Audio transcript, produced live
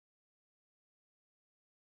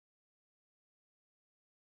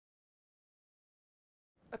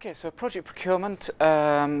Okay, so project procurement,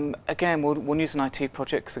 again, we'll use an IT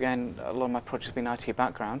project because, again, a lot of my projects have been IT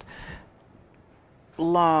background.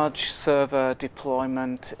 Large server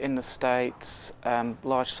deployment in the States,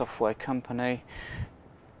 large software company.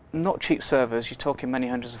 Not cheap servers, you're talking many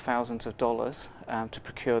hundreds of thousands of dollars to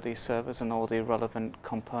procure these servers and all the relevant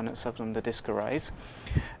components of them, the disk arrays.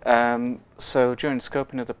 So during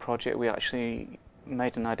scoping of the project, we actually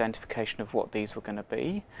made an identification of what these were going to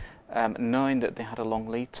be, knowing that they had a long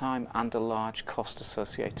lead time and a large cost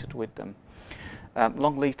associated with them.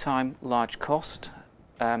 Long lead time, large cost,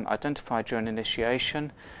 identified during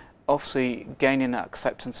initiation. Obviously, gaining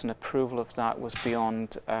acceptance and approval of that was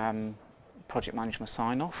beyond project management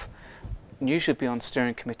sign-off, usually beyond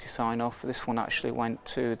steering committee sign-off. This one actually went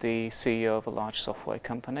to the CEO of a large software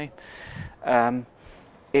company.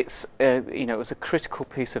 It was a critical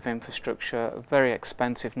piece of infrastructure, very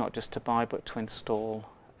expensive not just to buy but to install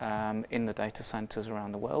in the data centers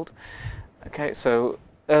around the world. Okay, so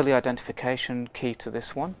early identification, key to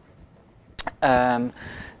this one.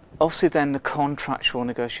 Obviously then the contractual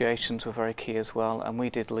negotiations were very key as well, and we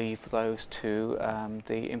did leave those to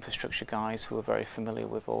the infrastructure guys who were very familiar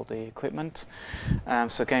with all the equipment.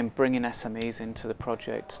 So again, bringing SMEs into the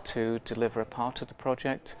project to deliver a part of the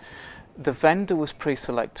project. The vendor was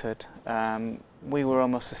pre-selected. We were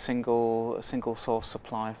almost a single source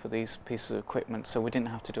supplier for these pieces of equipment, so we didn't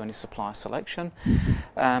have to do any supplier selection.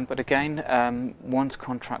 But again, once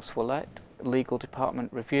contracts were let, legal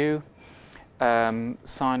department review,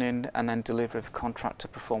 signing and then delivery of contractor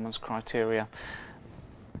performance criteria.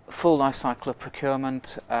 Full life cycle of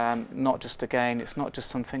procurement, it's not just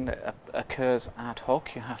something that occurs ad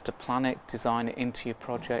hoc. You have to plan it, design it into your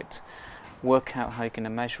project, work out how you're going to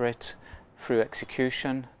measure it through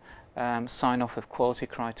execution, sign off of quality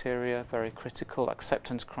criteria, very critical,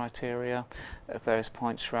 acceptance criteria at various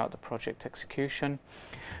points throughout the project execution,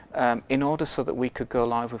 in order so that we could go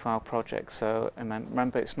live with our project. So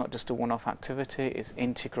remember, it's not just a one-off activity, it's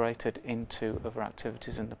integrated into other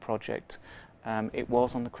activities in the project. It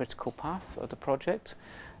was on the critical path of the project,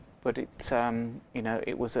 but it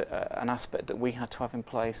was an aspect that we had to have in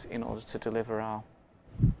place in order to deliver our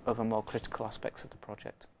other more critical aspects of the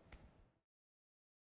project.